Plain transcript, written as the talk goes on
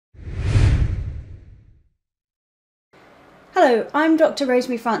Hello, I'm Dr.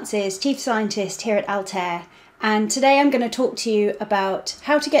 Rosemary Francis, Chief Scientist here at Altair, and today I'm going to talk to you about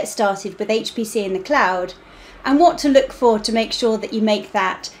how to get started with HPC in the cloud and what to look for to make sure that you make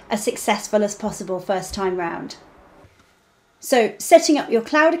that as successful as possible first time round. So, setting up your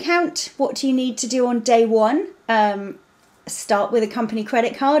cloud account, what do you need to do on day one? Start with a company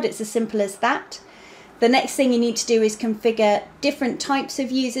credit card, it's as simple as that. The next thing you need to do is configure different types of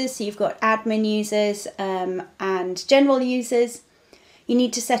users. So you've got admin users and general users. You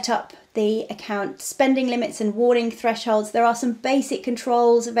need to set up the account spending limits and warning thresholds. There are some basic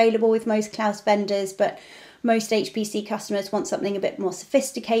controls available with most cloud vendors, but most HPC customers want something a bit more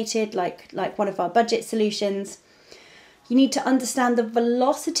sophisticated, like one of our budget solutions. You need to understand the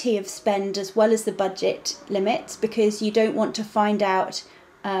velocity of spend as well as the budget limits, because you don't want to find out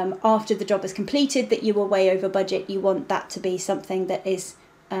after the job is completed that you were way over budget. You want that to be something that is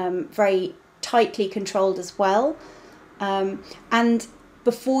very tightly controlled as well. And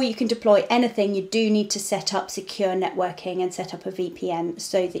before you can deploy anything, you do need to set up secure networking and set up a VPN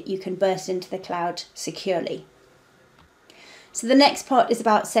so that you can burst into the cloud securely. So the next part is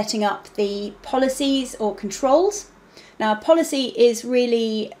about setting up the policies or controls. Now, a policy is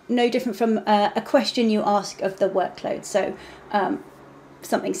really no different from a question you ask of the workload. So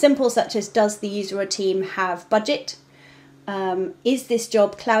something simple such as, does the user or team have budget? Is this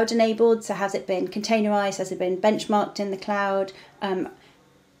job cloud enabled? So has it been containerized? Has it been benchmarked in the cloud?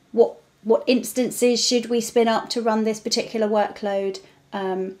 What instances should we spin up to run this particular workload?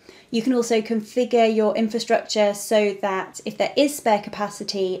 You can also configure your infrastructure so that if there is spare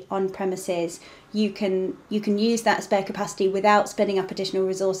capacity on premises, you can use that spare capacity without spinning up additional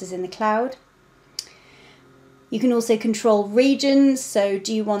resources in the cloud. You can also control regions. So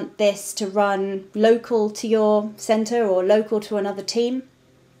do you want this to run local to your center or local to another team?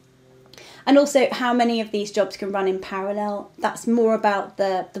 And also how many of these jobs can run in parallel. That's more about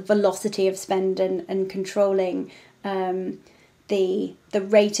the velocity of spend and controlling the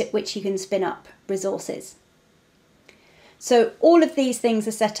rate at which you can spin up resources. So all of these things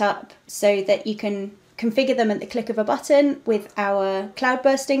are set up so that you can configure them at the click of a button with our cloud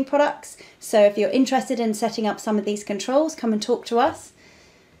bursting products. So if you're interested in setting up some of these controls, come and talk to us.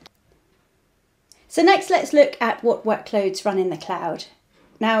 So next, let's look at what workloads run in the cloud.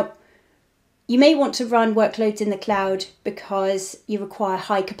 Now, you may want to run workloads in the cloud because you require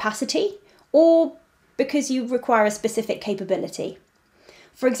high capacity or because you require a specific capability.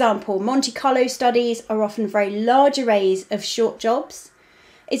 For example, Monte Carlo studies are often very large arrays of short jobs.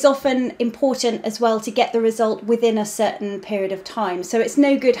 It's often important as well to get the result within a certain period of time. So it's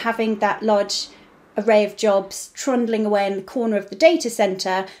no good having that large array of jobs trundling away in the corner of the data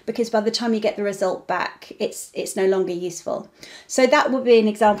center, because by the time you get the result back, it's no longer useful. So that would be an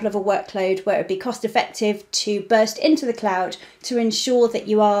example of a workload where it would be cost effective to burst into the cloud to ensure that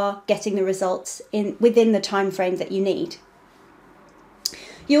you are getting the results within the time frame that you need.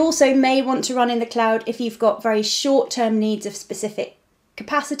 You also may want to run in the cloud if you've got very short-term needs of specific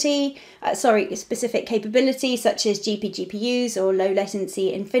specific capability, such as GPUs or low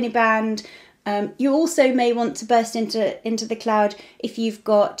latency InfiniBand. You also may want to burst into the cloud if you've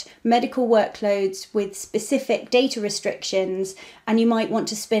got medical workloads with specific data restrictions, and you might want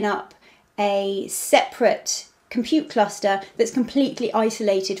to spin up a separate compute cluster that's completely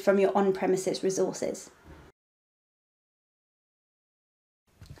isolated from your on-premises resources.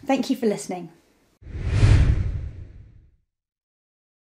 Thank you for listening.